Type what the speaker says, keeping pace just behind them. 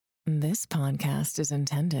This podcast is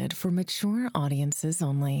intended for mature audiences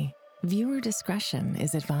only. Viewer discretion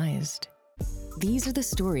is advised. These are the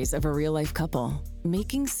stories of a real-life couple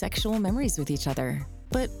making sexual memories with each other,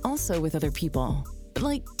 but also with other people.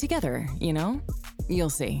 Like, together, you know? You'll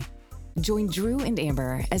see. Join Drew and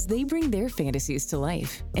Amber as they bring their fantasies to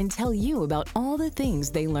life and tell you about all the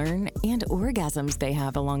things they learn and orgasms they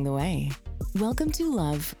have along the way. Welcome to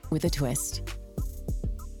Love with a Twist.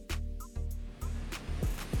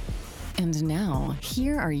 And now,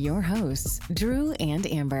 here are your hosts, Drew and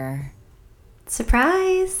Amber.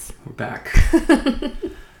 Surprise! We're back.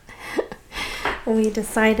 We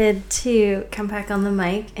decided to come back on the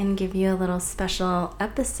mic and give you a little special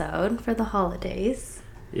episode for the holidays.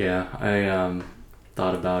 Yeah, I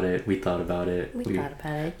thought about it. We thought about it. We thought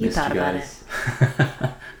about it. You thought about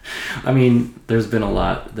it. I mean, there's been a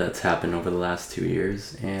lot that's happened over the last 2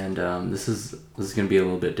 years, and this is going to be a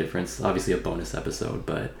little bit different. It's obviously a bonus episode,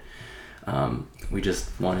 but we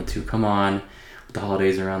just wanted to come on with the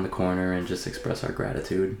holidays around the corner and just express our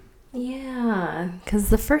gratitude. Yeah, because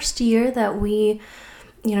the first year that we,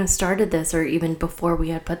 started this, or even before we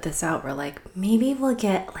had put this out, we're like, maybe we'll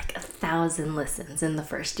get like 1,000 listens in the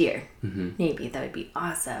first year. Mm-hmm. Maybe that would be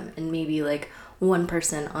awesome. And maybe like one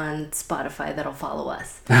person on Spotify that'll follow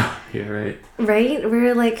us. Yeah, right. Right?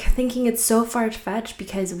 We're like thinking it's so far-fetched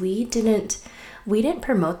because we didn't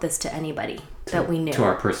promote this to anybody that we knew. To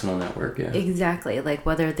our personal network, yeah. Exactly. Like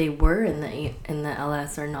whether they were in the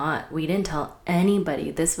LS or not, we didn't tell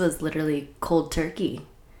anybody. This was literally cold turkey.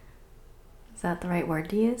 Is that the right word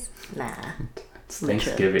to use? Nah. It's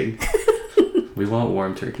Thanksgiving. We want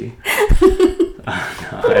warm turkey.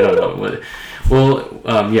 I don't know.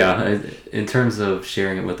 Well, yeah, in terms of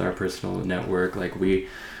sharing it with our personal network, like we've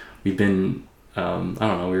been, I don't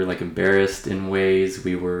know, we were like embarrassed in ways.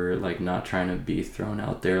 We were like not trying to be thrown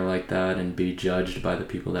out there like that and be judged by the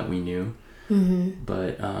people that we knew. Mm-hmm.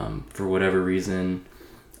 But for whatever reason,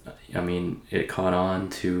 I mean, it caught on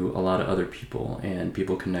to a lot of other people, and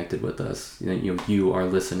people connected with us. You, our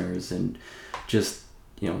listeners, and just,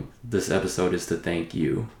 this episode is to thank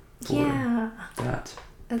you for that.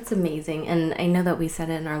 That's amazing. And I know that we said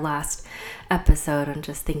it in our last episode on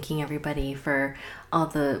just thanking everybody for all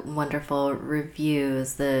the wonderful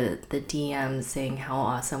reviews, the DMs saying how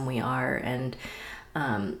awesome we are, and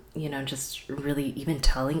just really even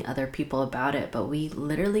telling other people about it. But we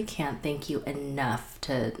literally can't thank you enough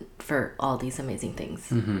for all these amazing things.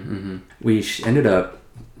 Mm-hmm, mm-hmm. We ended up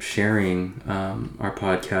sharing our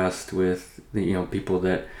podcast with the people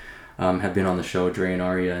that have been on the show, Dre and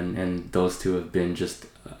Aria, and those two have been just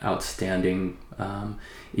outstanding.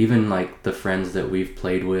 Even like the friends that we've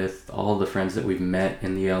played with, all the friends that we've met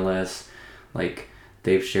in the LS, like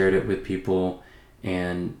they've shared it with people,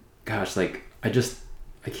 and gosh, like I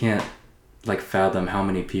can't like fathom how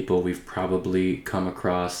many people we've probably come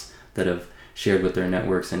across that have shared with their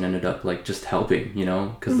networks and ended up like just helping,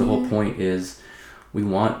 because the whole point is we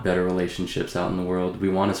want better relationships out in the world. We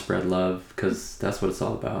want to spread love because that's what it's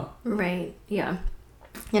all about. Right. Yeah.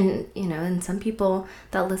 And, and some people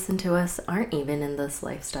that listen to us aren't even in this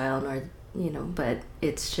lifestyle, nor, but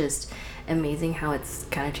it's just amazing how it's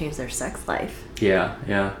kind of changed their sex life. Yeah.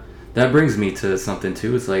 Yeah. That brings me to something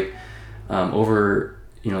too. It's like over,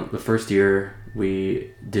 the first year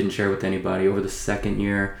we didn't share with anybody. Over the second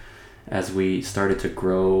year, as we started to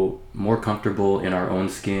grow more comfortable in our own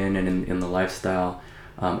skin and in the lifestyle,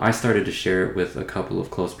 I started to share it with a couple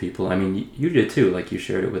of close people. I mean, you did too. Like you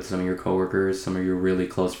shared it with some of your coworkers, some of your really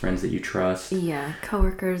close friends that you trust. Yeah,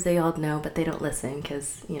 coworkers, they all know, but they don't listen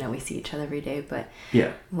because, we see each other every day. But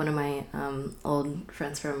yeah, one of my old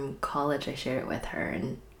friends from college, I shared it with her,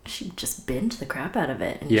 and she just binged the crap out of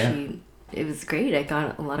it. And yeah. It was great. I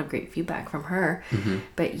got a lot of great feedback from her. Mm-hmm.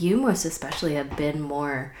 But you most especially have been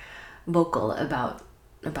more vocal about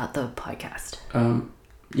the podcast.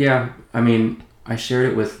 Yeah, I mean, I shared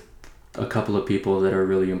it with a couple of people that are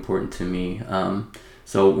really important to me.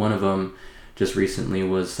 So one of them just recently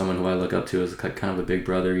was someone who I look up to as kind of a big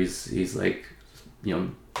brother. He's like,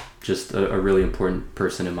 just a really important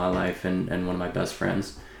person in my life and one of my best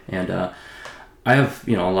friends. And I have,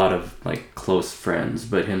 a lot of like close friends,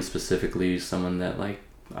 but him specifically is someone that like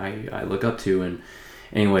I look up to. And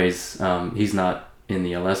anyways, he's not in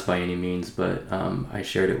the LS by any means, but I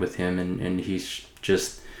shared it with him, and he's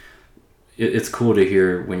just, it's cool to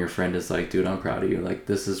hear when your friend is like, dude, I'm proud of you, like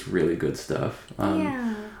this is really good stuff.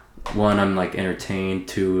 Yeah. One, I'm like entertained.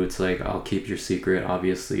 Two, it's like I'll keep your secret,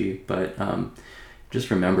 obviously, but just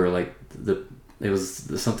remember, like it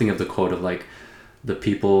was something of the quote of like, the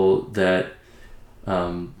people that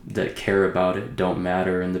care about it don't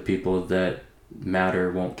matter, and the people that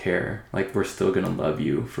matter, won't care. Like, we're still gonna love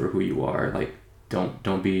you for who you are. Like,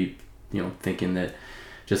 don't be, thinking that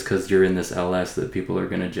just because you're in this LS that people are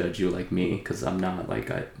gonna judge you like me, because I'm not. Like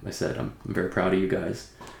I said, I'm very proud of you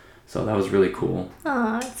guys. So that was really cool.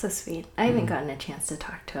 Oh, that's so sweet. I haven't gotten a chance to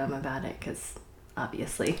talk to him about it because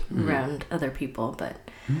obviously around other people, but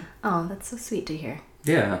oh, that's so sweet to hear.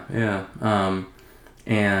 Yeah.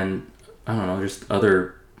 And I don't know, just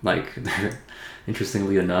other, like,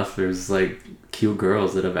 interestingly enough, there's like cute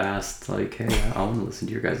girls that have asked, like, hey, I want to listen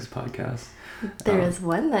to your guys' podcast. There is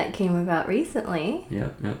one that came about recently.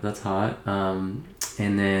 Yep, that's hot. And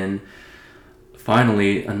then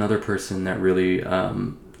finally, another person that really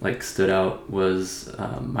like stood out was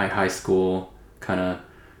my high school kind of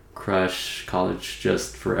crush, college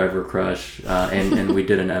just forever crush, and we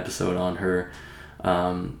did an episode on her,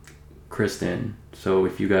 Kristen. So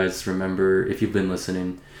if you guys remember, if you've been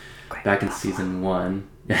listening, back in season 1,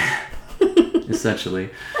 essentially,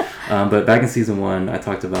 but back in season 1, I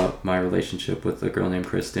talked about my relationship with a girl named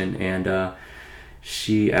Kristen, and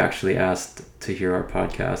she actually asked to hear our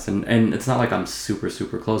podcast, and it's not like I'm super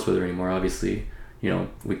close with her anymore. Obviously,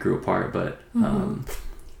 we grew apart, but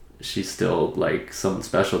she's still like someone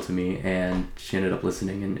special to me, and she ended up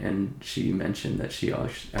listening, and she mentioned that she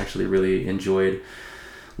actually really enjoyed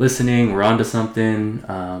listening. We're onto something,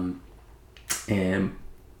 and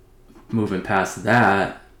moving past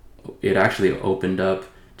that, it actually opened up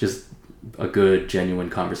just a good, genuine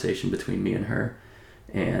conversation between me and her.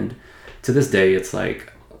 And to this day, it's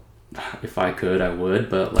like, if I could, I would,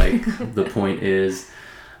 but like the point is,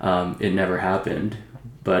 it never happened.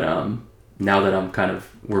 But now that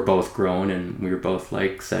we're both grown and we were both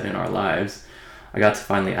like set in our lives, I got to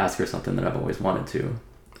finally ask her something that I've always wanted to.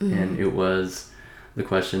 And it was the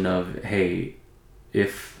question of, hey,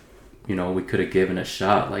 if we could have given a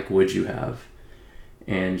shot, like, would you have?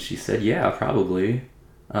 And she said, yeah, probably,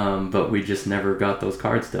 but we just never got those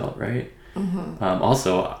cards dealt, right?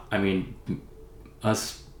 Also, I mean,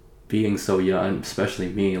 us being so young, especially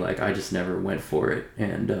me, like, I just never went for it.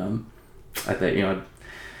 And I thought,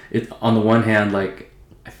 it, on the one hand, like,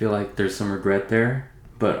 I feel like there's some regret there,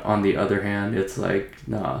 but on the other hand, it's like,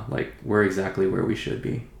 nah, like, we're exactly where we should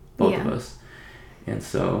be, both of us. And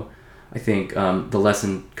so I think the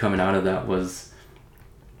lesson coming out of that was,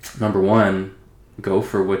 number one, go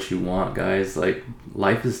for what you want, guys. Like,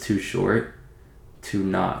 life is too short to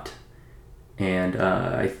not. And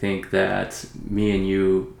I think that me and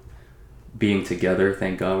you being together,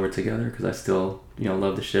 thank God we're together, because I still,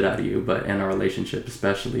 love the shit out of you, but in our relationship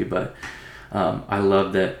especially. But I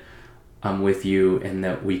love that I'm with you and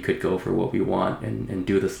that we could go for what we want and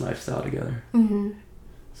do this lifestyle together.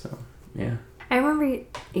 So, yeah. I remember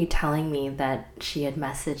you telling me that she had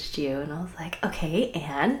messaged you, and I was like, okay,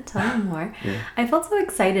 and tell me more. I felt so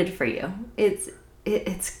excited for you. It's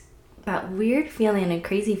that weird feeling and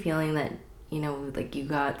crazy feeling that, like you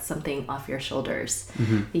got something off your shoulders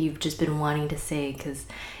that you've just been wanting to say, because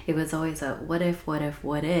it was always a what if,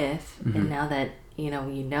 and now that,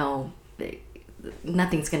 that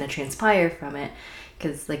nothing's going to transpire from it,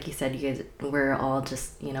 because like you said, you guys, we're all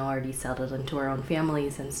just, already settled into our own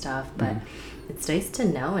families and stuff, but it's nice to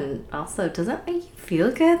know. And also, does that make you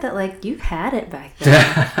feel good that like you had it back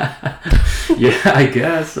then? Yeah, I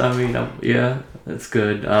guess. I mean, yeah, that's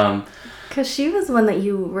good. Because she was one that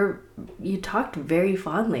you talked very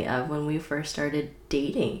fondly of when we first started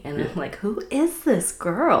dating, and I'm like, who is this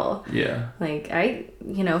girl? Yeah. Like,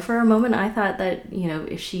 for a moment I thought that,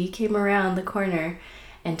 if she came around the corner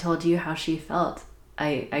and told you how she felt,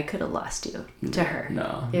 I could have lost you to her.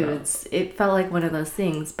 It felt like one of those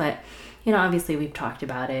things, but obviously we've talked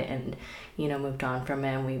about it and moved on from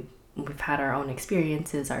it, and we've had our own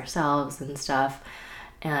experiences ourselves and stuff,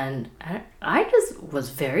 and I just was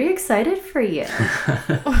very excited for you.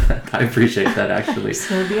 I appreciate that, actually. Just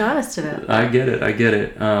to be honest about it. I get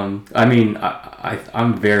it. I mean,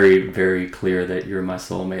 I'm very, very clear that you're my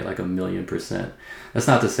soulmate, like 1,000,000%. That's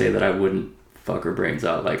not to say that I wouldn't fuck her brains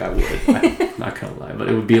out like I would. I'm not gonna lie, but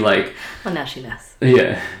it would be like, well, now she knows.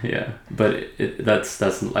 Yeah, but that's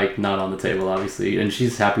like not on the table, obviously, and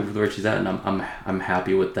she's happy with where she's at, and I'm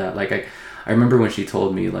happy with that. Like, I remember when she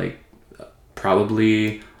told me, like,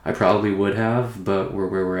 I probably would have, but we're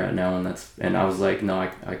where we're at now, and I was like, no,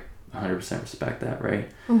 I 100% respect that,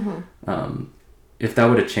 right? If that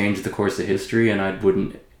would have changed the course of history and I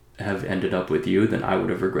wouldn't have ended up with you, then I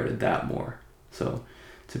would have regretted that more. So,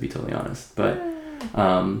 to be totally honest, but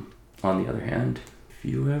on the other hand, if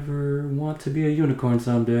you ever want to be a unicorn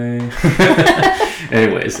someday.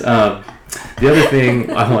 Anyways, the other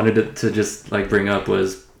thing I wanted to just like bring up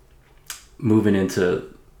was moving into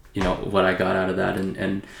what I got out of that,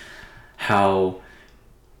 and how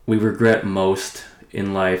we regret most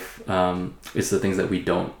in life is the things that we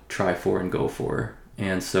don't try for and go for.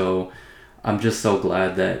 And so I'm just so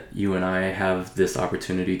glad that you and I have this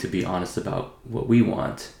opportunity to be honest about what we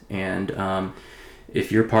want. And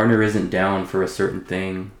if your partner isn't down for a certain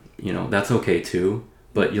thing, you know, that's okay too,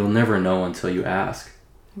 but you'll never know until you ask.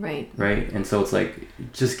 Right. And so it's like,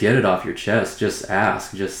 just get it off your chest. Just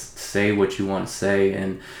ask. Just say what you want to say.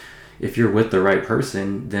 And if you're with the right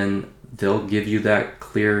person, then they'll give you that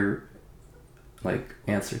clear, like,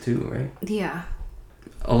 answer too, right? Yeah.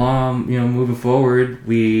 Along, you know, moving forward,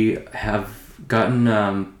 we have gotten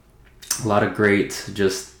a lot of great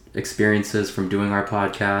just experiences from doing our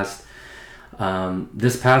podcast.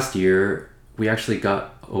 This past year, we actually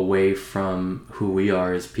got away from who we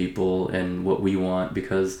are as people and what we want,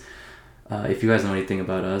 because if you guys know anything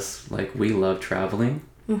about us, like, we love traveling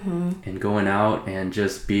and going out and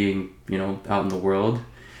just being, you know, out in the world.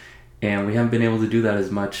 And we haven't been able to do that as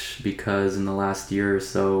much because in the last year or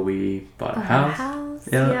so we bought a house.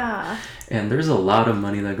 Yeah. And there's a lot of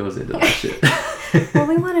money that goes into that shit. Well,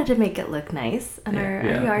 we wanted to make it look nice, and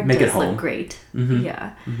our yard make does it look great.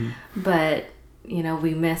 Yeah. But, you know,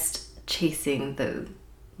 we missed chasing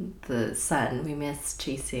the sun. We missed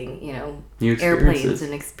chasing, you know, New airplanes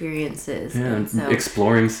and experiences. Yeah, and so,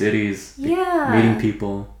 exploring cities. Yeah. Meeting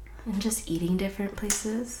people. And just eating different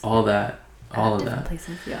places. All that. All of that.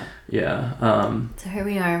 Places, yeah. Yeah. So here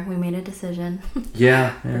we are. We made a decision.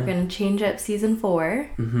 Yeah. We're going to change up season 4.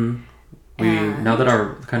 Now that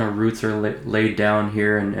our kind of roots are laid down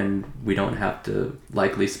here and we don't have to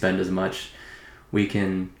likely spend as much, we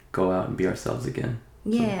can go out and be ourselves again.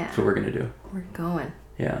 Yeah. So that's what we're going to do. We're going.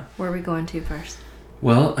 Yeah. Where are we going to first?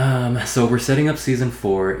 Well, so we're setting up season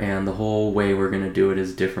 4, and the whole way we're going to do it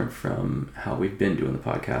is different from how we've been doing the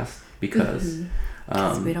podcast, because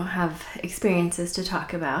we don't have experiences to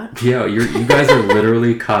talk about. Yeah, you guys are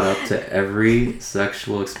literally caught up to every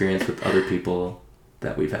sexual experience with other people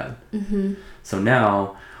that we've had. So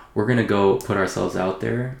now we're going to go put ourselves out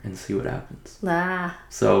there and see what happens.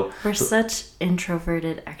 So we're such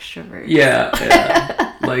introverted extroverts. Yeah.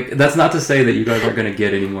 Like, that's not to say that you guys aren't going to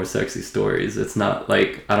get any more sexy stories. It's not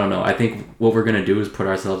like, I don't know. I think what we're going to do is put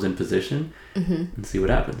ourselves in position and see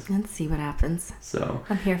what happens. So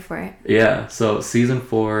I'm here for it. Yeah. So season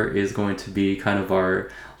 4 is going to be kind of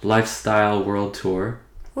our lifestyle world tour.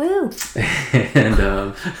 Woo! And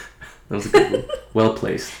that was a good one. Well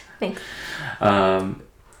placed. Thanks.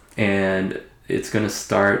 And it's going to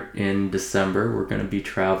start in December. We're going to be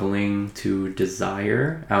traveling to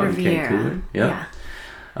Desire out Riviera. in Cancun. Yeah.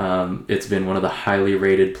 It's been one of the highly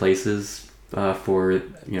rated places for,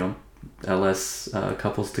 you know, LS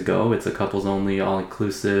couples to go. It's a couples only, all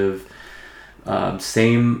inclusive,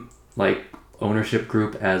 same like ownership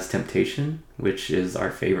group as Temptation, which is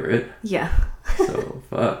our favorite. Yeah. So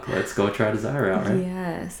let's go try Desire out, right?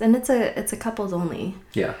 Yes, and it's a couples only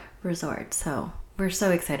resort. So we're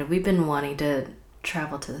so excited. We've been wanting to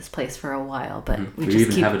travel to this place for a while, but we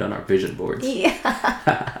just have it on our vision boards.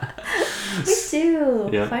 Yeah. We do.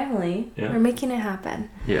 Yeah. Finally. Yeah. We're making it happen.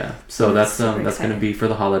 Yeah. So that's going to be for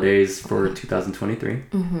the holidays for 2023.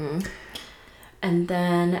 And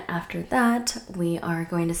then after that, we are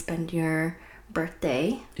going to spend your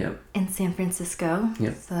birthday in San Francisco.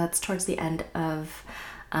 So that's towards the end of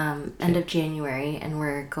January, and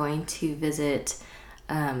we're going to visit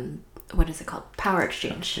what is it called? Power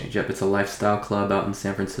Exchange. Yep, it's a lifestyle club out in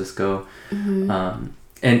San Francisco.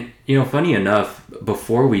 And, you know, funny enough,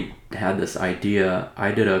 before we had this idea,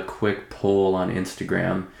 I did a quick poll on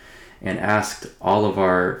Instagram and asked all of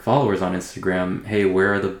our followers on Instagram, hey,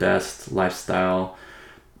 where are the best lifestyle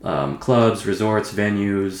clubs, resorts,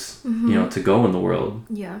 venues, you know, to go in the world?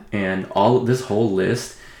 Yeah. And this whole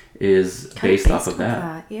list is based off of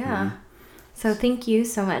that. Yeah. So thank you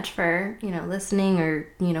so much for, you know, listening or,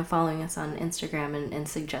 you know, following us on Instagram and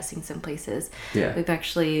suggesting some places. Yeah. We've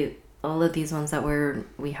actually, all of these ones that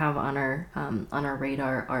we have on our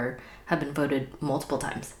radar have been voted multiple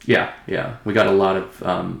times. Yeah. We got a lot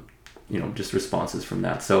of, you know, just responses from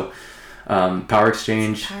that. So Power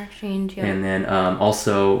Exchange. Yeah. And then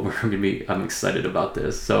also I'm excited about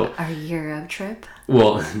this. So our Europe trip.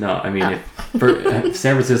 Well, no, I mean, for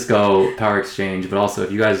San Francisco, Power Exchange, but also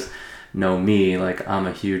if you guys know me, like, I'm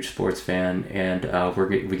a huge sports fan, and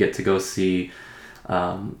we get to go see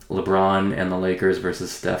LeBron and the Lakers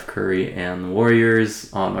versus Steph Curry and the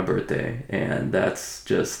Warriors on my birthday, and that's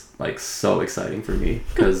just like so exciting for me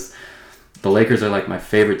because the Lakers are like my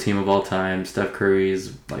favorite team of all time. Steph Curry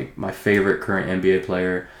is like my favorite current NBA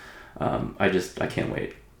player. I can't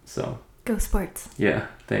wait. So go sports. Yeah,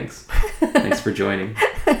 thanks. Thanks for joining.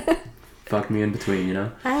 Fuck me in between, you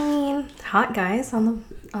know. I mean, hot guys on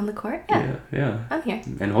the court. Yeah. I'm here.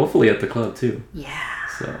 And hopefully at the club too. Yeah.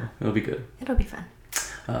 So it'll be good. It'll be fun.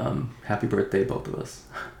 Happy birthday, both of us.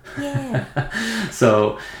 Yeah.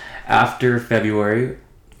 So after February,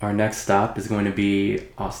 our next stop is going to be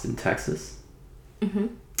Austin, Texas. Mm-hmm.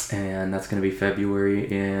 And that's going to be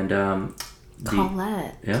February. And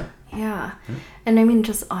Colette. Yeah. Yeah. And I mean,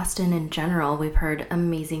 just Austin in general, we've heard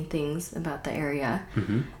amazing things about the area.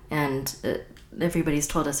 Mm-hmm. And everybody's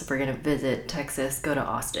told us if we're going to visit Texas, go to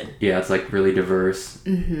Austin. Yeah, it's like really diverse.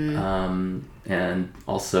 Mm-hmm. And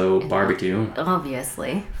also barbecue.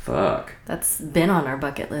 Obviously. Fuck. That's been on our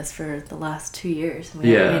bucket list for the last 2 years.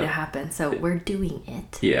 We haven't made it happen, so we're doing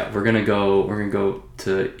it. Yeah, we're gonna go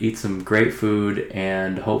to eat some great food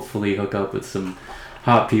and hopefully hook up with some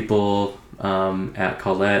hot people at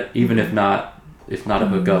Colette, even if not a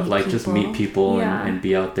hookup, like just meet people and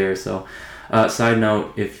be out there. So side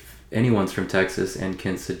note, if anyone's from Texas and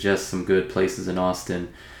can suggest some good places in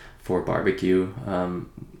Austin for barbecue,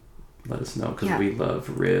 let us know, because we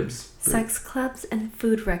love ribs. Sex clubs and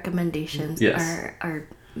food recommendations are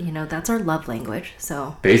that's our love language.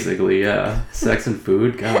 So basically, sex and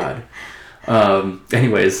food, God.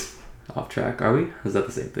 Anyways, off track, are we? Is that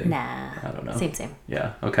the same thing? Nah, I don't know. Same.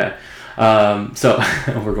 Yeah. Okay. So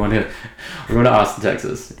we're going to Austin,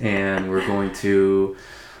 Texas, and we're going to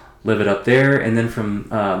live it up there, and then from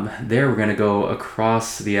there we're going to go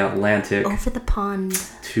across the Atlantic over the pond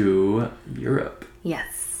to Europe.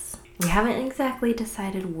 Yes, we haven't exactly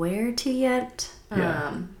decided where to yet.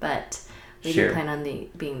 But we do plan on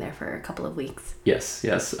being there for a couple of weeks. Yes.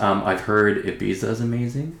 I've heard Ibiza is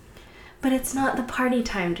amazing. But it's not the party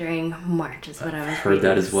time during March, is what I was heard reading.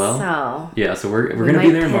 That as well. So we're going to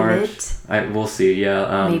be there in March. We'll see.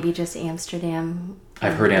 Yeah. Maybe just Amsterdam.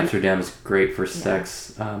 I've heard Amsterdam is great for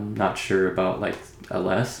sex. Not sure about like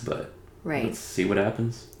LS, but let's see what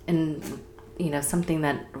happens. And something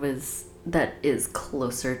that is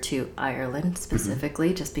closer to Ireland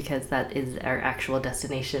specifically, just because that is our actual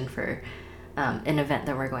destination for an event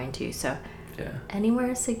that we're going to. So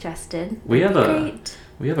anywhere suggested. We have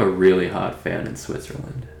a really hot fan in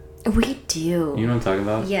Switzerland. We do. You know what I'm talking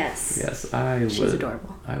about? Yes. She's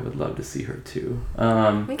adorable. I would love to see her too.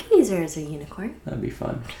 We can use her as a unicorn. That'd be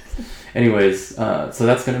fun. Anyways, so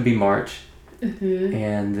that's going to be March. Mm-hmm.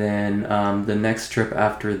 And then the next trip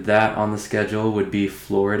after that on the schedule would be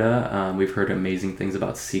Florida. We've heard amazing things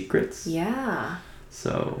about Secrets. Yeah.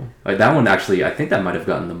 So that one actually, I think that might have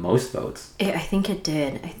gotten the most votes. I think it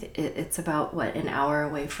did. It's about, an hour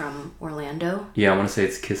away from Orlando? Yeah, I want to say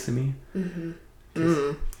it's Kissimmee.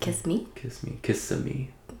 Mm-hmm. Kiss me? Kiss me. Kissimmee.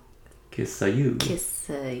 Kiss-a-you.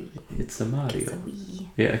 It's a Mario. Kiss-a-wee.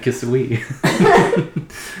 Yeah, kiss-a-wee.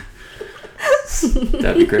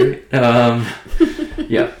 That'd be great.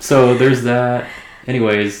 Yeah, so there's that.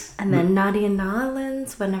 Anyways. And then Naughty and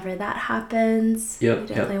Nolans, whenever that happens. We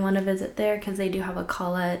definitely want to visit there because they do have a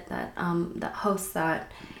Colette that hosts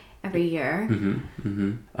that every year.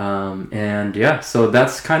 And so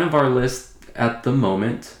that's kind of our list at the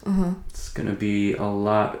moment. It's going to be a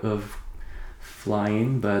lot of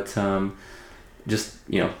flying, but just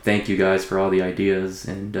thank you guys for all the ideas,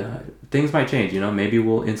 and things might change. Maybe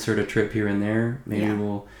we'll insert a trip here and there. Maybe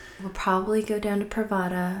we'll probably go down to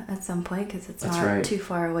Pravada at some point because it's not too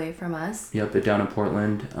far away from us. Yep, down in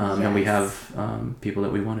Portland. And we have people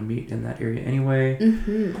that we want to meet in that area anyway.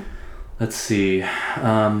 Let's see.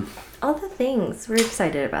 All the things. We're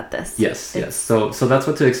excited about this. Yes. So that's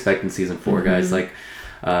what to expect in season 4, guys. Like,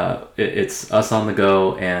 it's us on the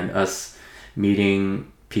go and us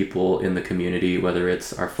meeting people in the community, whether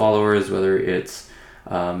it's our followers, whether it's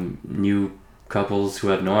new couples who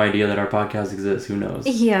have no idea that our podcast exists. Who knows?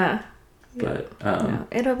 Yeah. But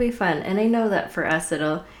it'll be fun, and I know that for us,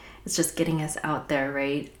 it's just getting us out there,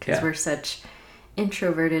 right? Because we're such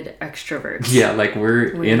introverted extroverts. Yeah, like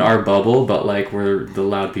we're in our bubble, but like we're the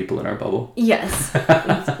loud people in our bubble. Yes.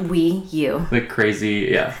 You. The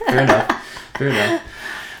crazy, fair enough.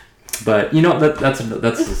 But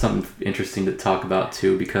that's something interesting to talk about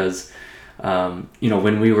too, because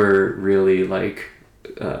when we were really like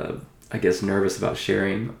I guess nervous about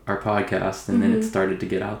sharing our podcast, and then it started to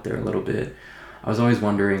get out there a little bit, I was always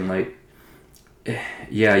wondering, like,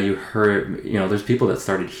 you heard, there's people that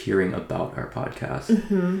started hearing about our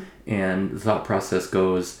podcast, and the thought process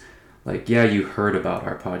goes like, you heard about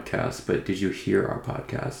our podcast, but did you hear our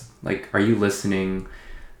podcast? Like, are you listening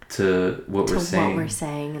to what we're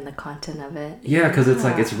saying and the content of it? Yeah, because it's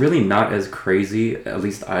like, it's really not as crazy, at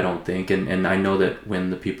least I don't think, and I know that when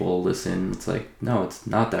the people listen, it's like, no, it's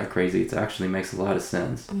not that crazy. It actually makes a lot of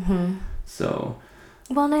sense. So,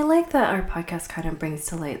 well, and I like that our podcast kind of brings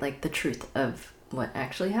to light like the truth of what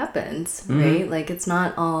actually happens, Mm-hmm. right? Like, it's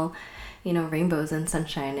not all, rainbows and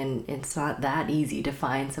sunshine, and it's not that easy to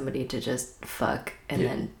find somebody to just fuck and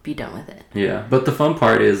then be done with it. Yeah, but the fun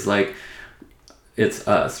part is, like, it's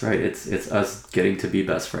us, right? It's us getting to be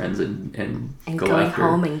best friends and go going after.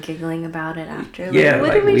 home and giggling about it after. Like, Yeah, what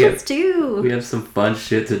like, did we just do? We have some fun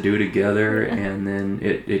shit to do together, and then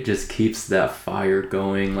it just keeps that fire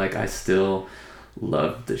going. Like, I still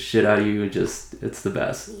love the shit out of you. It's the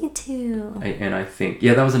best. Me too. And I think,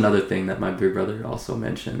 that was another thing that my big brother also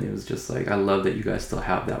mentioned. It was just like, I love that you guys still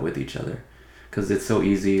have that with each other, because it's so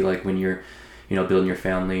easy, like, when you're, building your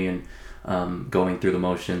family and going through the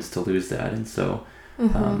motions, to lose that. And so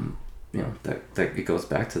that it goes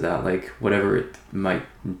back to that, like, whatever it might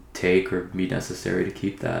take or be necessary to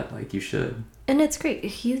keep that, like, you should. And it's great.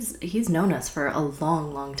 He's known us for a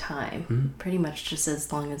long time, Mm-hmm. pretty much just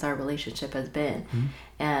as long as our relationship has been. Mm-hmm.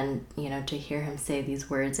 And, to hear him say these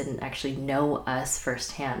words and actually know us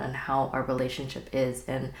firsthand on how our relationship is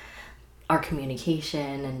and our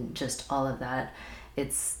communication and just all of that,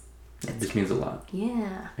 it just means a lot.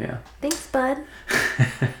 Yeah. Thanks, bud.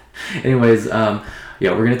 Anyways, we're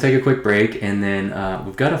gonna take a quick break, and then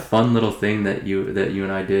we've got a fun little thing that you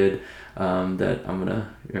and I did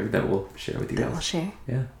that we'll share with you guys. That we'll share.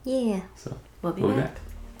 Yeah. Yeah. So we'll be back.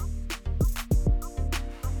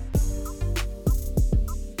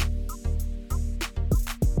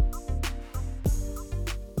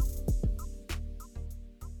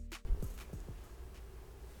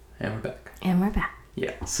 And we're back.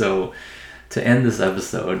 Yeah. So to end this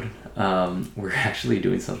episode, we're actually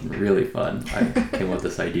doing something really fun. I came up with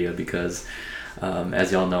this idea because,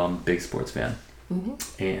 as y'all know, I'm a big sports fan.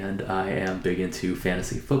 Mm-hmm. And I am big into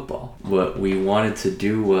fantasy football. What we wanted to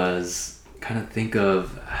do was kind of think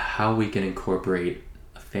of how we can incorporate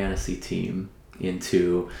a fantasy team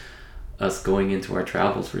into us going into our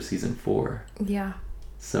travels for season 4. Yeah.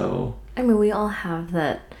 So, I mean, we all have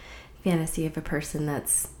that fantasy of a person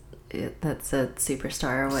that's a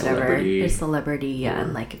superstar or whatever, a celebrity, yeah.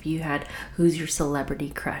 And like, if you had, who's your celebrity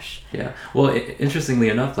crush? Yeah. Well, interestingly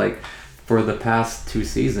enough, like, for the past 3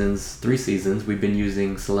 seasons, we've been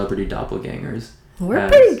using celebrity doppelgangers. We're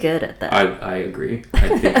pretty good at that. I agree.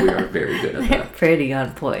 I think we are very good at that. Pretty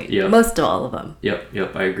on point. Yep. Most of all of them.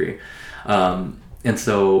 Yep, I agree. And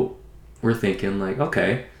so we're thinking, like,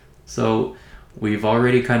 okay, so we've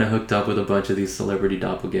already kind of hooked up with a bunch of these celebrity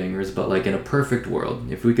doppelgangers, but, like, in a perfect world,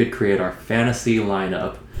 if we could create our fantasy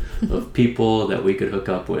lineup of people that we could hook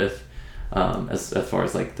up with, as far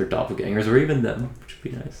as, like, their doppelgangers, or even them, which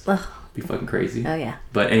would be nice. Ugh. Be fucking crazy. Oh yeah.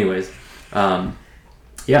 But anyways,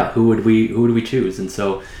 who would we choose? And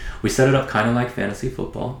so we set it up kind of like fantasy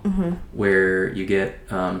football, mm-hmm. where you get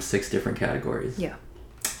 6 different categories. Yeah.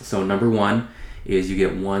 So number 1 is you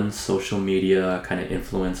get one social media kind of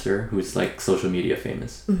influencer who's, like, social media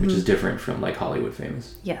famous, mm-hmm. which is different from, like, Hollywood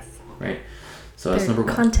famous. Yes. Right. So that's number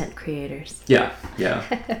 1. Content creators. Yeah.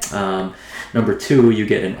 Number 2, you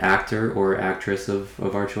get an actor or actress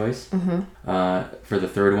of our choice. Mm-hmm. For the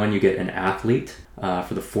 3rd one, you get an athlete.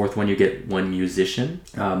 For the 4th one, you get one musician,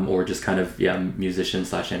 or just kind of, musician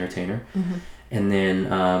 / entertainer. Mm-hmm. And then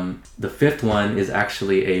the 5th one is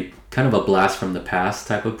actually a kind of a blast from the past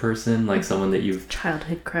type of person, like, mm-hmm. someone that you've...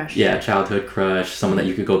 Childhood crush. Yeah, childhood crush. Someone that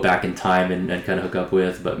you could go back in time and kind of hook up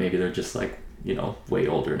with, but maybe they're just, like, way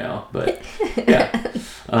older now. But, yeah.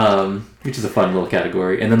 Which is a fun little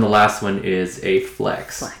category. And then the last one is a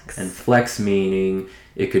flex. And flex meaning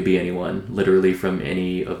it could be anyone, literally from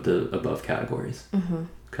any of the above categories. Mm-hmm.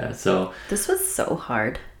 Okay, so... This was so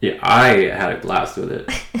hard. Yeah, I had a blast with it.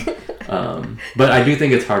 But I do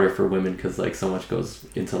think it's harder for women because, like, so much goes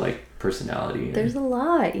into, like, personality. There's a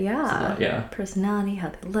lot, yeah. Yeah. Personality, how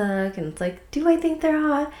they look, and it's like, do I think they're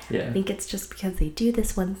hot? Yeah. I think it's just because they do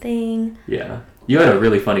this one thing. Yeah. You had a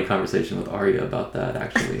really funny conversation with Arya about that,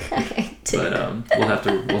 actually. I did. But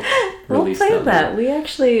we'll release play that.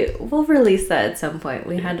 We'll release that at some point.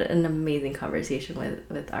 We had an amazing conversation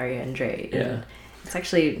with Arya and Dre. And it's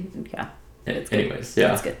actually, it's good. Anyways,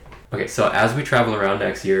 yeah. It's good. Okay, so as we travel around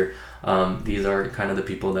next year, these are kind of the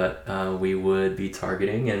people that we would be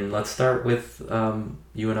targeting. And let's start with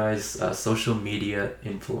you and I's social media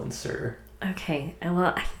influencer. Okay,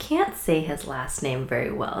 well, I can't say his last name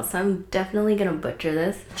very well, so I'm definitely going to butcher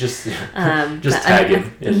this. Just tag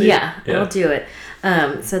him. Yeah, I'll do it.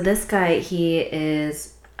 So this guy,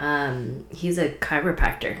 he's a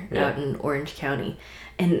chiropractor out in Orange County.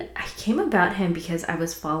 And I came about him because I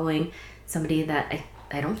was following somebody that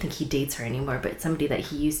I don't think he dates her anymore, but somebody that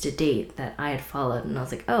he used to date that I had followed. And I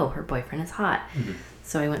was like, oh, her boyfriend is hot. Mm-hmm.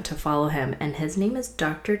 So I went to follow him. And his name is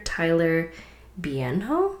Dr. Tyler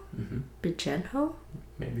Bienho. Bijenho?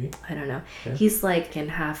 Maybe. I don't know. Yeah. He's like in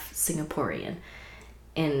half Singaporean.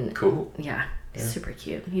 And cool. Yeah, super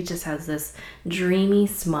cute. He just has this dreamy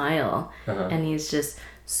smile, and he's just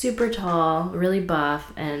super tall, really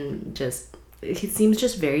buff, and just he seems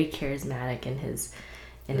just very charismatic in his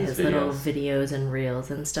little videos and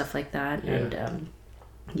reels and stuff like that.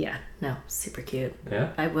 Yeah. And super cute.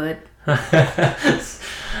 Yeah, I would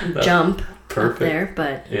jump up there,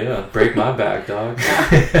 but break my back, dog.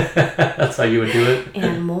 That's how you would do it,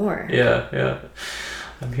 and more. Yeah.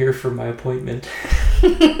 I'm here for my appointment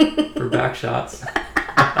for back shots.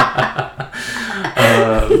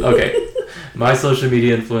 Okay. My social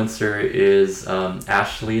media influencer is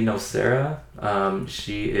Ashley Nocera.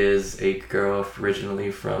 She is a girl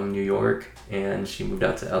originally from New York, and she moved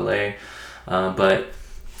out to LA. But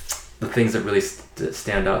the things that really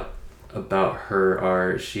stand out about her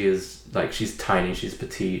are she's tiny, she's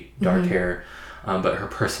petite, dark hair, but her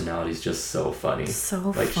personality is just so funny.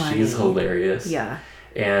 So funny. She's hilarious. Yeah.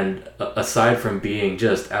 And aside from being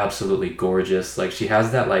just absolutely gorgeous, she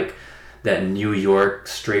has that New York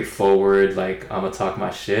straightforward, I'm gonna talk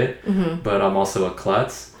my shit, but I'm also a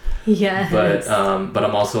klutz. Yes. But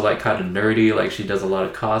I'm also kind of nerdy. She does a lot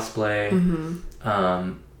of cosplay.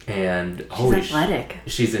 And she's athletic.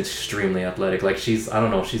 She's extremely athletic. She's, I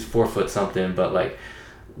don't know, she's 4 foot something, but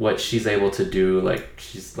what she's able to do,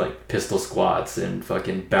 she's pistol squats and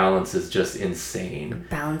fucking balance is just insane.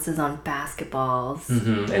 Balances on basketballs.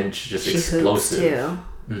 And she's just explosive.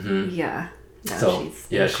 Hoops too. Yeah. No, so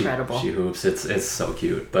she's incredible. She hoops. It's so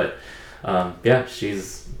cute. But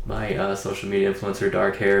she's my social media influencer.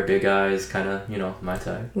 Dark hair, big eyes, kind of my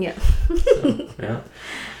type. Yeah. So, yeah.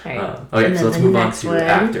 All right. Okay, so let's move on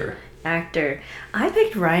to actor. I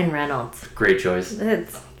picked Ryan Reynolds. Great choice.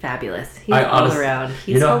 It's fabulous. He's all around.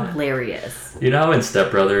 He's hilarious. You know how in Step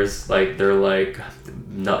Brothers, they're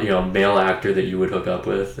not, male actor that you would hook up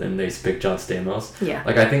with, and they pick John Stamos. Yeah.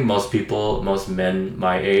 I think most men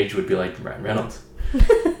my age would be like Ryan Reynolds.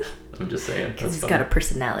 I'm just saying. Because he's got a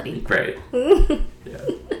personality. Great. Yeah.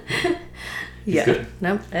 He's good.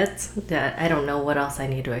 Nope. I don't know what else I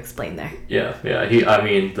need to explain there. Yeah.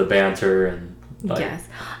 The banter and. Yes.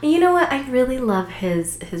 You know what? I really love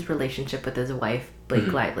his relationship with his wife,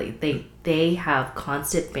 Blake Lively. They have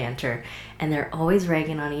constant banter, and they're always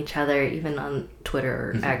ragging on each other, even on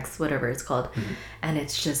Twitter or X, whatever it's called. And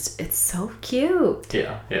it's so cute.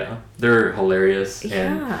 Yeah. They're hilarious.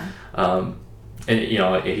 Yeah. And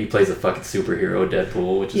he plays a fucking superhero,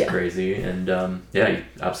 Deadpool, which is crazy. And he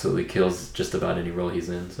absolutely kills just about any role he's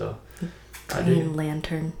in. So. Green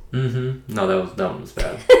Lantern. No, that one was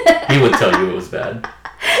bad. He would tell you it was bad.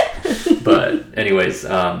 But anyways,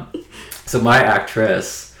 so my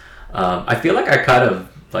actress, I feel like I kind of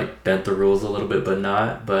bent the rules a little bit, but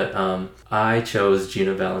not. But I chose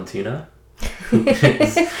Gina Valentina.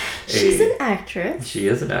 She's an actress. She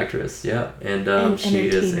is an actress, yeah, and she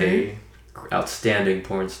is a outstanding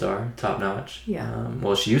porn star, top notch. Yeah.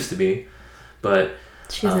 Well, she used to be, but.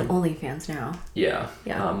 She has an OnlyFans now. Yeah.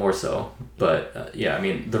 More so. But,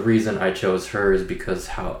 the reason I chose her is because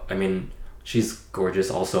she's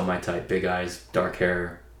gorgeous, also my type, big eyes, dark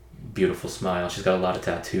hair, beautiful smile. She's got a lot of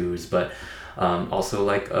tattoos, but also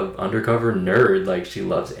a undercover nerd. She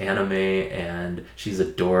loves anime, and she's a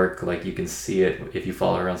dork. You can see it if you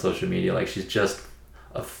follow her on social media. She's just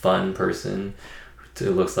a fun person.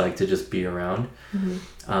 It looks like to just be around.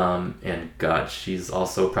 And God, she's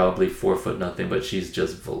also probably 4 foot nothing, but she's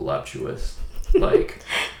just voluptuous.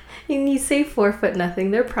 And you say 4 foot nothing,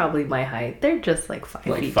 they're probably my height. They're just 5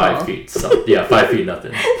 feet 5 tall. feet. 5 feet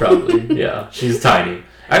nothing, probably. Yeah, she's tiny.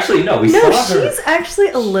 Actually, no, saw her. She's actually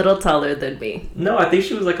a little taller than me. No, I think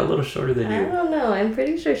she was a little shorter than you. I don't know. I'm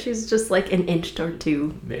pretty sure she's just an inch or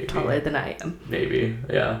two taller than I am. Maybe,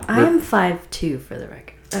 yeah. I am 5'2" for the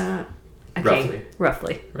record. Okay,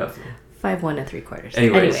 roughly. 5'1" and 3/4.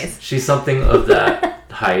 Anyways, she's something of that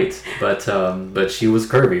height, but she was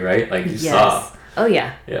curvy, right? You saw. Oh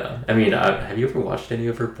yeah. Yeah. Have you ever watched any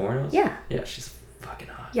of her pornos? Yeah. Yeah, she's fucking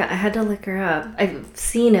hot. Yeah, I had to look her up. I've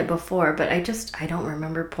seen it before, but I don't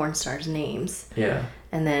remember porn stars' names. Yeah.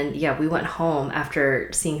 And then we went home after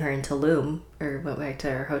seeing her in Tulum, or went back to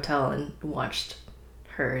her hotel and watched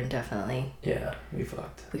her indefinitely. Yeah, we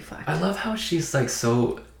fucked. I love how she's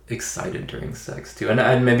so excited during sex too,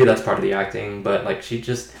 and maybe that's part of the acting, but she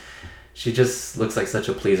just looks like such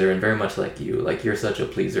a pleaser, and very much like you. You're such a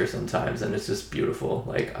pleaser sometimes, and it's just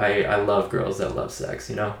beautiful. I love girls that love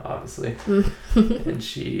sex, obviously. And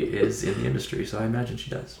she is in the industry, so I imagine she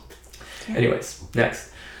does. Yeah. Anyways,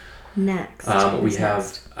 next we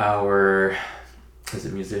have our, is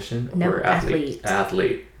it musician or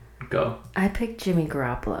athlete? Go. I picked Jimmy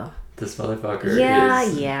Garoppolo. This motherfucker Yeah,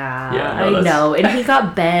 is... I know. And he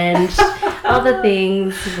got benched. All the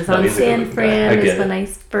things. He was on San Fran. Is when I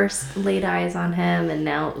first laid eyes on him. And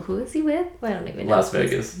now, who is he with? I don't even know. Las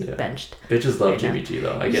Vegas. He's benched. Bitches love Jimmy G,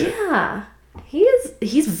 though. I get it. Yeah.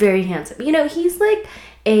 He's very handsome. You know, he's like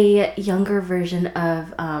a younger version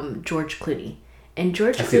of George Clooney. And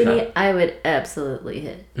George Clooney, I would absolutely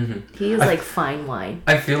hit. Mm-hmm. He is like fine wine.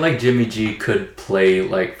 I feel like Jimmy G could play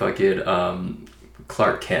like fucking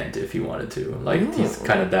Clark Kent if he wanted to. Like, he's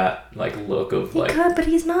kind of that like look of like... He could, but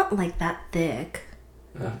he's not like that thick.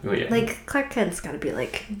 Well, yeah. Like, Clark Kent's got to be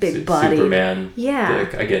like big body. Superman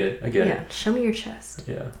thick. I get it. Yeah, show me your chest.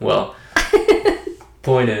 Yeah, well,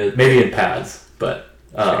 point is, maybe in pads, but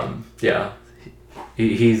yeah.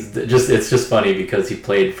 He's just, it's just funny because he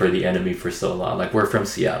played for the enemy for so long. Like, we're from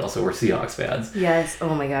Seattle, so we're Seahawks fans. Yes.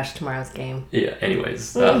 Oh my gosh, tomorrow's game. Yeah,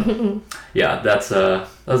 anyways. Yeah, that's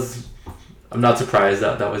I'm not surprised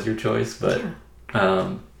that was your choice, but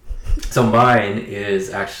so mine is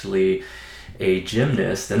actually a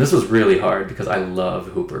gymnast, and this was really hard because I love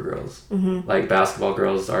Hooper girls. Mm-hmm. Like, basketball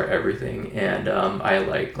girls are everything, and I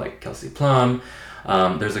like Kelsey Plum.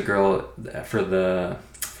 There's a girl for the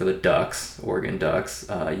Ducks, Oregon Ducks,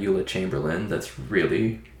 Eula Chamberlain. That's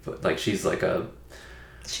really like, she's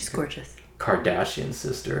gorgeous. Kardashian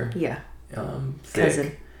sister. Yeah. Thick.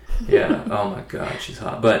 Cousin. Yeah. Oh my God, she's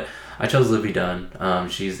hot. But I chose Livy Dunn.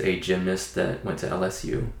 She's a gymnast that went to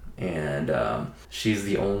LSU, and she's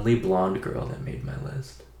the only blonde girl that made my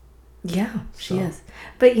list. Yeah, she is.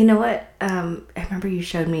 But you know what? I remember you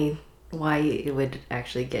showed me why it would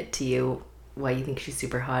actually get to you. Why you think she's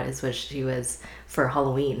super hot is what she was for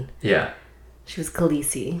Halloween. Yeah. She was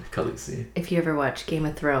Khaleesi. Khaleesi. If you ever watch Game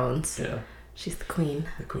of Thrones. Yeah. She's the queen.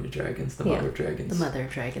 The queen of dragons. The mother of dragons. The mother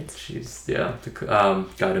of dragons. She's,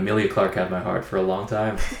 God, Amelia Clark had my heart for a long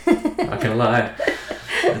time. Not gonna lie.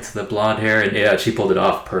 It's the blonde hair, and yeah, she pulled it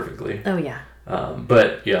off perfectly. Oh, yeah.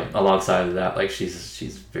 But, yeah, alongside of that, like,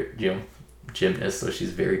 she's very, gymnast, so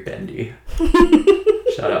she's very bendy.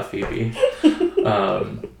 Shout out Phoebe.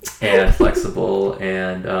 And flexible,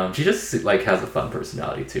 and she just like has a fun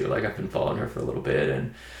personality too. Like, I've been following her for a little bit,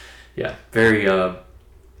 and yeah, very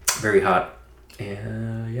very hot,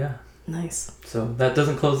 and yeah, nice. So that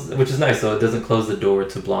doesn't close, which is nice. So it doesn't close the door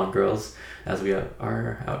to blonde girls as we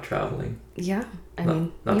are out traveling. Yeah, I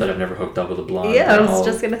mean, not that I've never hooked up with a blonde. Yeah, I was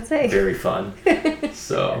just gonna say, very fun.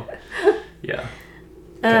 So yeah.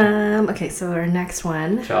 Okay, so our next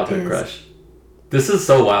one, childhood crush. This is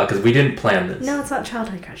so wild because we didn't plan this. No, it's not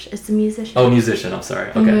childhood crush. It's a musician. Oh, musician. I'm sorry.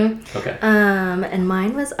 Okay. Mm-hmm. Okay. And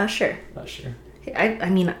mine was Usher. Usher. I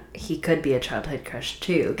mean, he could be a childhood crush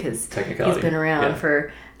too because he's been around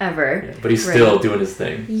forever. Yeah, but he's still doing his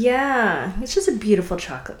thing. Yeah, he's just a beautiful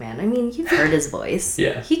chocolate man. I mean, you've heard his voice.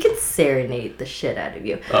 Yeah. He could serenade the shit out of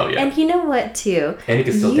you. Oh, yeah. And you know what, too? And he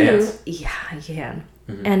can still dance. Yeah, he can.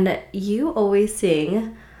 Mm-hmm. And you always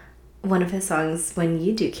sing one of his songs when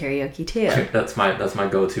you do karaoke too. that's my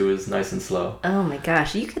go-to, is Nice and Slow. Oh my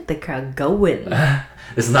gosh, you get the crowd going.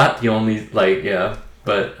 It's not the only, like, yeah,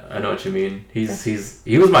 but I know what you mean. He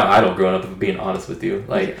was my idol growing up, if I'm being honest with you.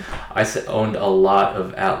 Like, I owned a lot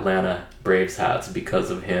of Atlanta Braves hats because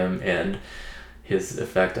of him and his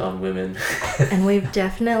effect on women. And we've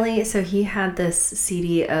definitely, so he had this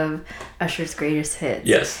CD of Usher's greatest hits.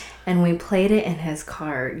 Yes. And we played it in his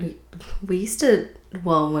car. We used to,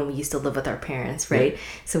 when we used to live with our parents, right? Yeah.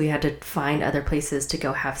 So we had to find other places to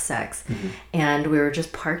go have sex. Mm-hmm. And we were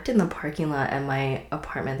just parked in the parking lot at my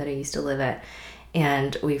apartment that I used to live at.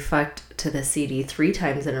 And we fucked to the CD 3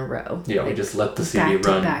 times in a row. Yeah, we just let the CD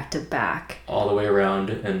run. Back to back. All the way around.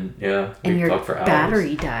 And yeah, and your fucked for hours.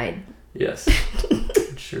 Battery died. Yes,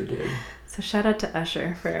 it sure did. So shout out to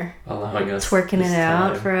Usher for allowing us twerking it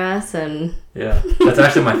out for us. And yeah, that's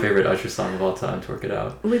actually my favorite Usher song of all time, Twerk It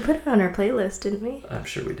Out. We put it on our playlist, didn't we? I'm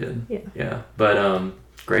sure we did. Yeah. Yeah, but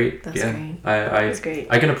great. That's great. That's great.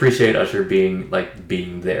 I can appreciate Usher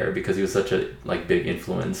being there because he was such a big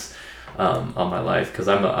influence on my life, because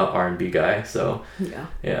I'm a R&B guy. So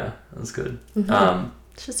yeah, that's good. Mm-hmm.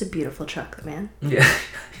 It's just a beautiful chocolate man. Yeah.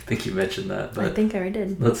 I think you mentioned that, but I think I already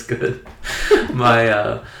did. That's good.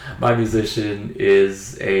 My musician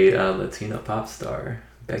is a Latina pop star,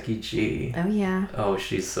 Becky G. Oh yeah. Oh,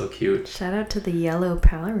 she's so cute. Shout out to the Yellow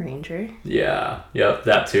Power Ranger. Yeah. Yep.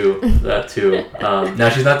 That too. Now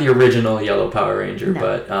she's not the original Yellow Power Ranger,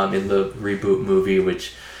 but in the reboot movie,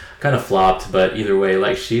 which kind of flopped, but either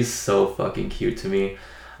way, she's so fucking cute to me.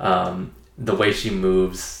 The way she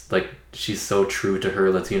moves, she's so true to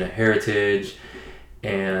her Latina heritage.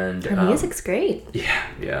 And her music's great.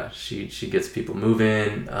 Yeah, she gets people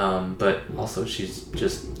moving, but also she's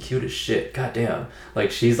just cute as shit. Goddamn, like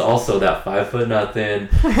she's also that 5 foot nothing,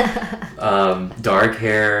 dark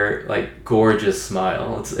hair, like gorgeous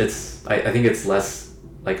smile. I think it's less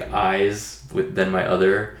like eyes than my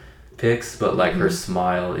other picks, but like her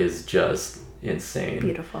smile is just insane.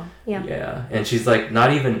 Beautiful. Yeah, and she's like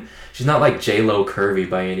she's not like J-Lo curvy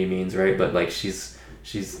by any means, right? But like she's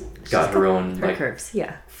got her own her like curves,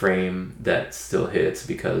 frame that still hits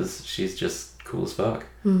because she's just cool as fuck.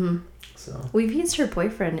 So we've used her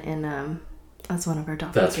boyfriend in as one of our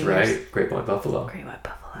doppelgangers. that's right. Great White Buffalo. Great White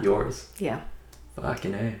Buffalo. Yours. Yeah.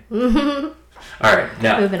 Fucking A. All right,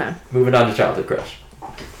 now moving on to childhood crush.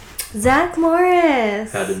 Zach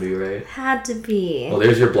Morris. Had to be, right? Had to be. Well,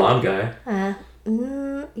 there's your blonde guy.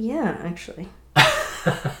 Yeah, actually.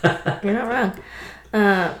 You're not wrong.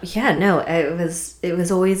 It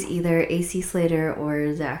was always either AC Slater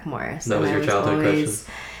or Zach Morris. That was your childhood crushes?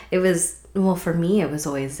 It was, well, for me, it was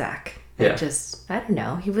always Zach. Yeah. I don't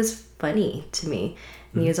know. He was funny to me.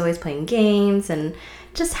 And he was always playing games, and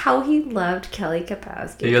just how he loved Kelly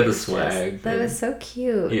Kapowski. He had the swag. That was so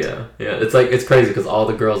cute. Yeah. It's crazy because all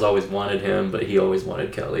the girls always wanted him, but he always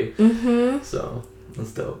wanted Kelly. So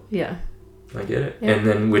that's dope. Yeah. I get it. Yeah. And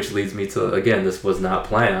then, which leads me to, again, this was not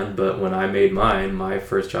planned, but when I made mine, my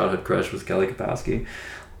first childhood crush was Kelly Kapowski.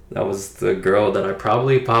 That was the girl that I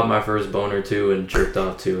probably popped my first boner to and jerked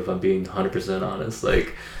off to, if I'm being 100% honest.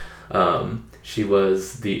 Like, she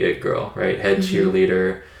was the it girl, right? Head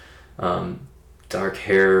cheerleader, dark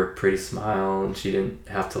hair, pretty smile, and she didn't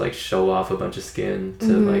have to, like, show off a bunch of skin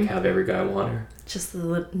to, like, have every guy want her. Just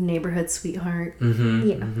the neighborhood sweetheart.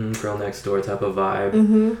 Girl next door type of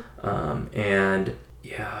vibe. And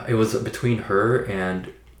yeah, it was between her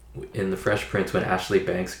and in The Fresh Prince when Ashley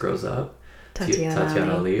Banks grows up.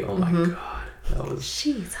 Tatiana Ali. Oh my god, that was.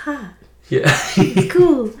 She's hot. Yeah. She's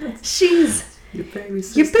cool. She's your baby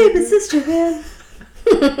sister. Your baby sister, man.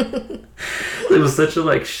 It was such a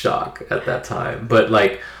like shock at that time, but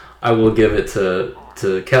like I will give it to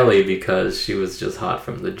Kelly because she was just hot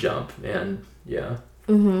from the jump, and yeah.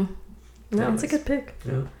 No, it's a good pick.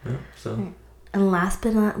 Yeah. So. And last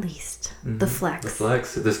but not least, the flex. The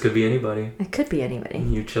flex. This could be anybody. It could be anybody.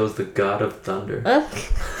 You chose the God of Thunder. Oh.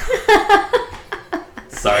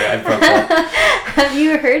 Sorry, I brought that. Have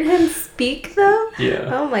you heard him speak though?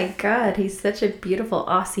 Yeah. Oh my god, he's such a beautiful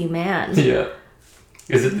Aussie man. Yeah.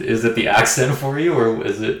 Is it the accent for you, or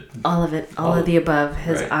is it all of it? All of the above.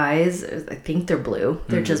 His right. eyes, I think they're blue.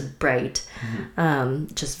 They're just bright.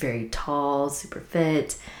 Just very tall, super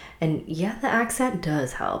fit. And yeah, the accent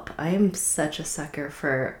does help. I am such a sucker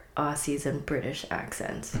for Aussies and British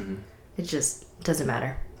accents. It just doesn't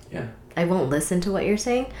matter. Yeah. I won't listen to what you're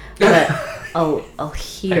saying, but I'll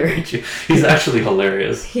hear. I hate you. He's actually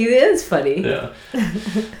hilarious. He is funny. Yeah.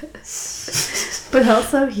 But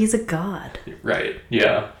also, he's a god. Right.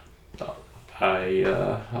 Yeah.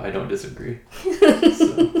 I don't disagree.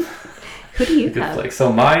 So. Who do you have? Flick.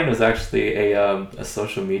 So mine was actually a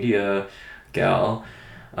social media gal.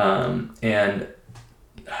 And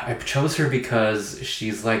I chose her because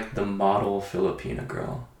she's like the model Filipina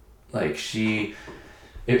girl. Like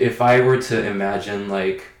if I were to imagine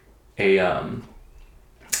like a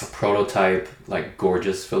prototype like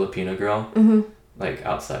gorgeous Filipina girl, like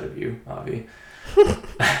outside of you, Avi,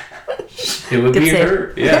 it would be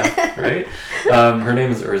her. Yeah, right. Her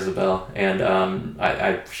name is Urzabel, and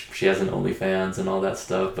she has an OnlyFans and all that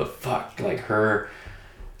stuff. But fuck, like her,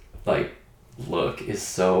 like. Look is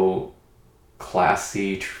so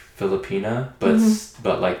classy Filipina,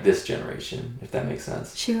 but like this generation, if that makes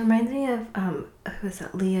sense. She reminds me of who is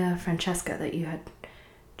that? Leah Francesca that you had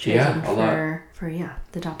chosen for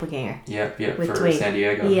the doppelganger. Yeah, with for Dwayne. San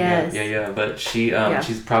Diego. Yes. Yeah. But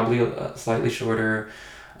she's probably slightly shorter,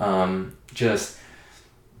 just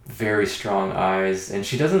very strong eyes, and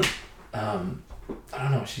she doesn't. I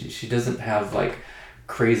don't know. She doesn't have like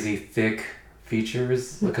crazy thick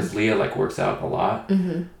features because Leah like works out a lot,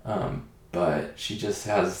 but she just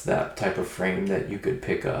has that type of frame that you could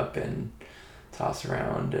pick up and toss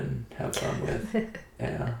around and have fun with.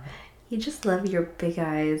 Yeah, you just love your big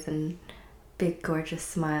eyes and big gorgeous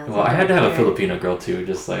smiles. Well, I had to have a Filipino girl too,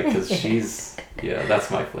 just like because she's that's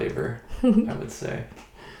my flavor. I would say.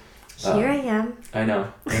 Here I am. I know.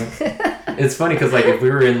 Yeah. It's funny because like if we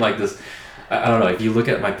were in like this, I don't know. If you look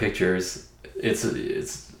at my pictures, it's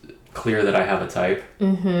clear that I have a type.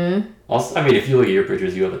 Also, I mean, if you look at your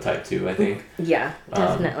pictures, you have a type too, I think. Yeah,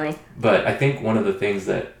 definitely. But I think one of the things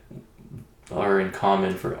that are in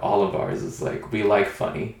common for all of ours is like we like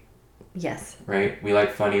funny. Yes. Right? We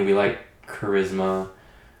like funny, we like charisma,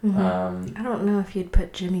 I don't know if you'd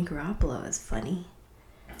put Jimmy Garoppolo as funny.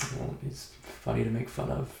 Well, he's funny to make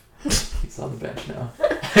fun of. He's on the bench now.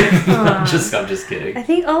 I'm just kidding. I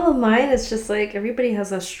think all of mine is just like everybody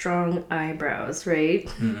has a strong eyebrows, right?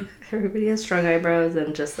 Mm-hmm. Everybody has strong eyebrows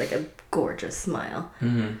and just like a gorgeous smile.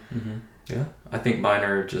 Mm-hmm. Mm-hmm. Yeah, I think mine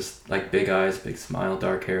are just like big eyes, big smile,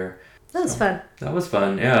 dark hair. That was fun. That was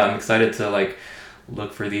fun. Yeah, I'm excited to like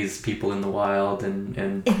look for these people in the wild and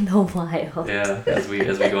in the wild. Yeah, as we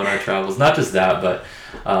go on our travels. Not just that, but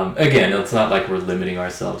again, it's not like we're limiting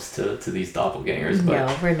ourselves to these doppelgangers. But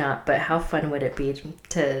no, we're not. But how fun would it be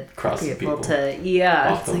to cross be the able people to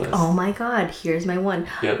it's like, list. oh my god, here's my one.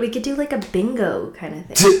 Yep. We could do like a bingo kind of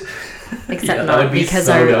thing. Except yeah, not be because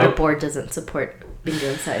so our board doesn't support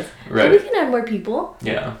bingo size. Right. But we can add more people.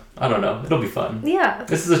 Yeah. I don't know. It'll be fun. Yeah.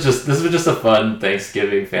 This was just a fun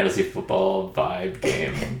Thanksgiving fantasy football vibe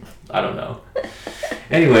game. I don't know.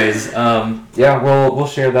 Anyways, yeah, we'll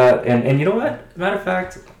share that. And you know what? Matter of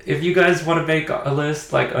fact, if you guys want to make a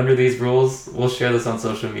list like under these rules, we'll share this on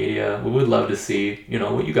social media. We would love to see,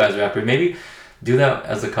 what you guys are after. Maybe do that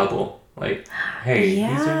as a couple. Like, hey,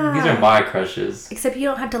 these are my crushes. Except you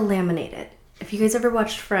don't have to laminate it. If you guys ever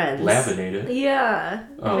watched Friends. Laminated? Yeah.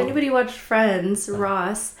 Oh. If anybody watched Friends,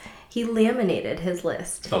 Ross, he laminated his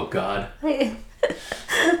list. Oh, God. Yeah.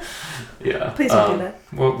 Please don't do that.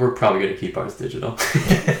 We're probably going to keep ours digital.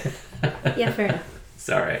 Yeah, fair enough. It's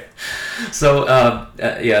all right. So,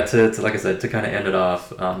 yeah, to like I said, to kind of end it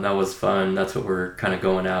off, that was fun. That's what we're kind of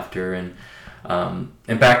going after. And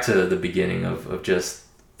back to the beginning of just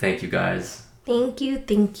thank you guys. Thank you.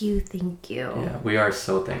 Yeah, we are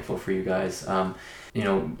so thankful for you guys. Kind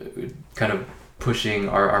of pushing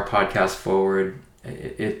our podcast forward.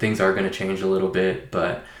 Things are going to change a little bit,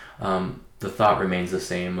 but the thought remains the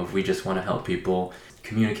same of we just want to help people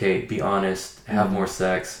communicate, be honest, have more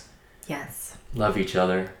sex. Yes. Love each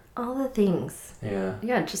other. All the things. Yeah.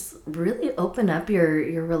 Yeah, just really open up your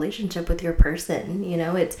relationship with your person.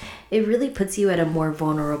 It really puts you at a more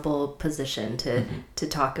vulnerable position to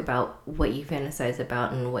talk about what you fantasize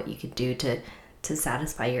about and what you could do to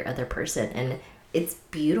satisfy your other person. And it's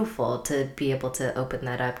beautiful to be able to open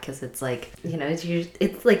that up because it's like,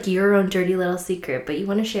 it's like your own dirty little secret, but you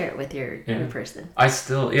want to share it with your person. I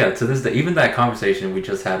still, to this day, even that conversation we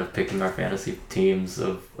just had of picking our fantasy teams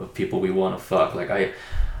of people we want to fuck, like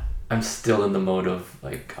I'm still in the mode of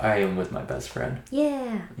like I am with my best friend.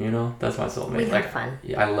 Yeah. That's my soulmate. We like have fun.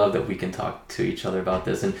 I love that we can talk to each other about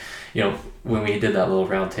this. And when we did that little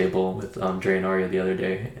round table with Dre and Arya the other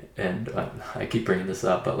day, and I keep bringing this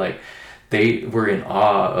up, but like they were in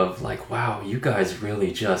awe of like, wow, you guys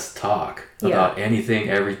really just talk about anything,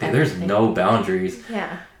 everything. There's no boundaries.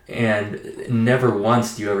 Yeah. And never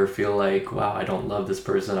once do you ever feel like, wow, I don't love this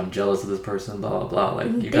person, I'm jealous of this person, blah, blah, blah.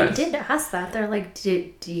 Like, you guys did ask that. They're like,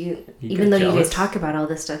 do you even though jealous? You guys talk about all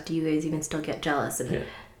this stuff, do you guys even still get jealous? And,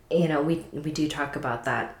 we do talk about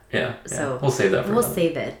that. Yeah. So we'll save that for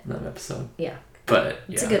another episode. Yeah. But,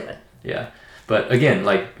 it's a good one. Yeah. But again,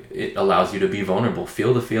 like, it allows you to be vulnerable,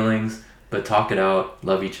 feel the feelings, but talk it out,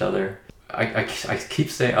 love each other. I keep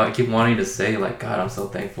wanting to say, like, God, I'm so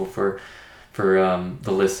thankful for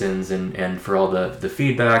the listens and for all the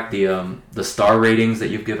feedback, the star ratings that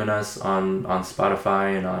you've given us on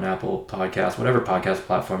Spotify and on Apple Podcasts, whatever podcast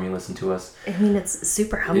platform you listen to us. I mean, it's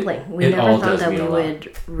super humbling. We never thought that we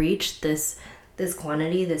would reach this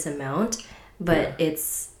quantity, this amount, but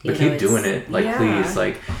it's keep doing it. Like, please,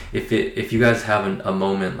 like if you guys have a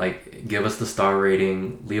moment, like give us the star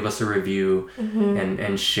rating, leave us a review,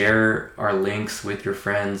 and share our links with your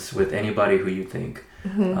friends, with anybody who you think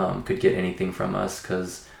could get anything from us,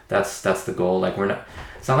 because that's the goal. Like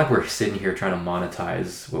it's not like we're sitting here trying to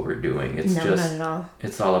monetize what we're doing. It's not at all.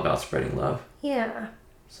 It's all about spreading love. Yeah.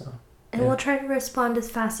 So. And we'll try to respond as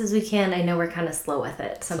fast as we can. I know we're kind of slow with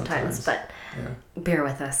it sometimes. But bear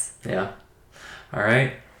with us. Yeah. All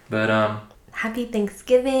right. But happy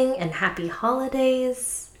Thanksgiving and happy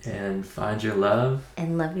holidays. And find your love.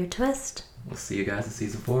 And love your twist. We'll see you guys in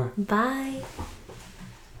season 4. Bye.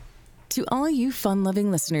 To all you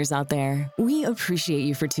fun-loving listeners out there, we appreciate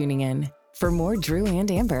you for tuning in. For more Drew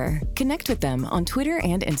and Amber, connect with them on Twitter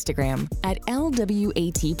and Instagram at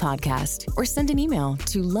LWAT Podcast or send an email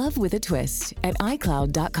to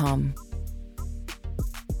lovewithatwist@icloud.com.